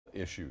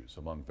issues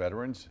among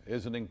veterans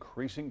is an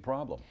increasing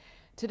problem.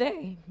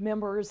 Today,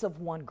 members of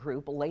one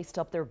group laced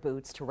up their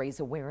boots to raise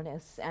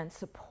awareness and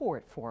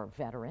support for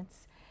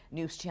veterans.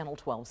 News Channel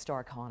 12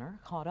 star Connor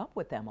caught up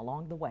with them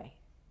along the way.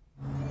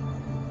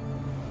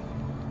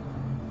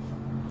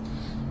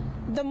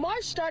 The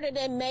march started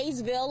in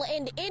Maysville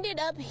and ended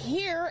up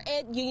here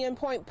at Union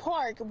Point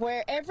Park,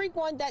 where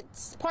everyone that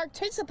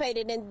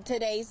participated in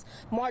today's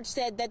march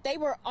said that they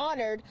were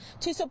honored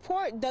to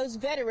support those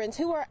veterans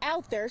who are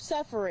out there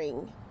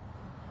suffering.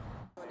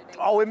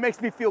 Oh, it makes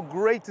me feel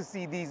great to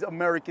see these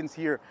Americans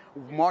here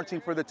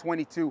marching for the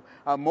 22.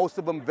 Most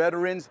of them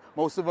veterans,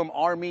 most of them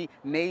Army,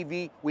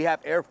 Navy. We have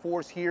Air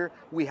Force here.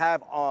 We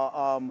have,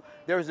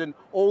 there's an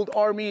old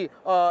Army,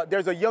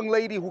 there's a young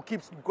lady who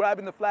keeps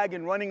grabbing the flag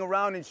and running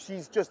around, and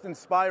she's just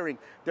inspiring.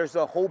 There's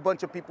a whole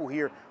bunch of people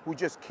here who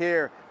just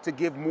care to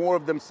give more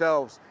of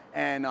themselves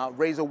and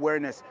raise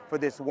awareness for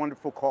this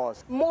wonderful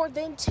cause. More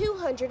than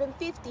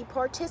 250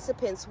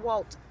 participants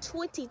walked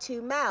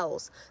 22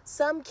 miles,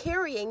 some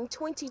carrying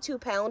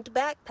 22-pound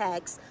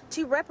backpacks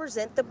to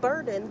represent the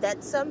burden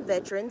that some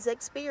veterans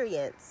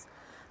experience.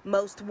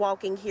 Most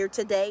walking here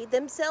today,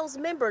 themselves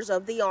members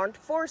of the armed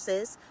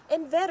forces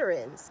and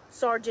veterans.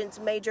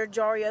 Sergeant Major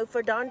Jario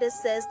Fernandez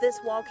says this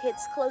walk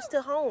hits close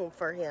to home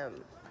for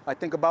him. I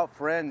think about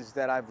friends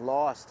that I've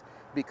lost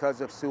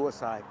because of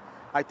suicide.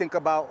 I think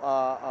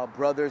about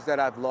brothers that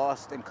I've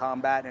lost in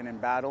combat and in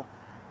battle.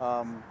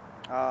 I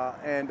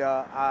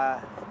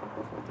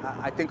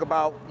think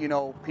about,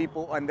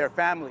 people and their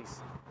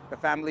families, the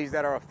families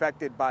that are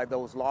affected by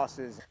those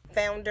losses.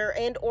 Founder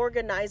and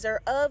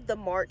organizer of the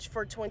March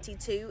for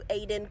 22,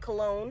 Aiden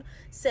Cologne,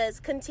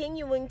 says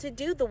continuing to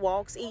do the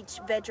walks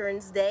each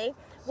Veterans Day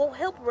will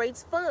help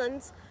raise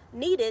funds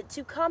needed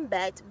to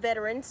combat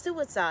veteran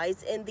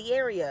suicides in the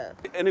area.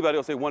 Anybody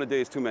will say one a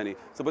day is too many,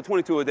 but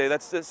 22 a day,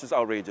 that's just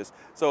outrageous.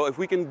 So if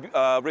we can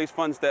raise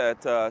funds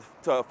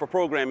for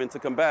programming to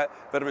combat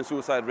veteran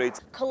suicide rates.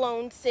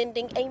 Cologne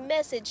sending a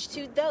message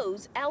to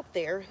those out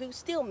there who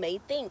still may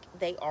think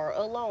they are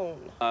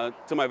alone.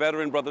 To my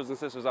veteran brothers and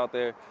sisters out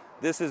there,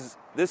 this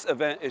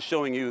event is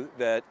showing you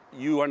that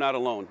you are not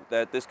alone,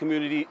 that this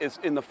community is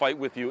in the fight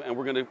with you, and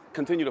we're going to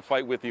continue to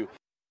fight with you.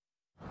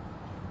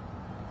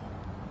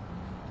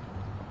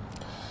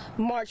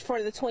 March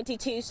for the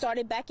 22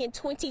 started back in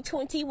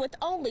 2020 with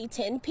only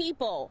 10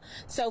 people.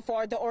 So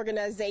far, the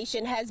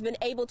organization has been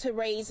able to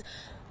raise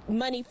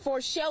money for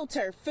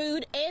shelter,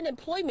 food, and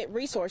employment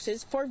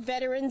resources for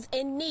veterans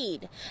in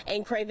need.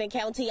 In Craven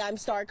County, I'm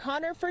Star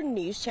Connor for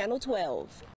News Channel 12.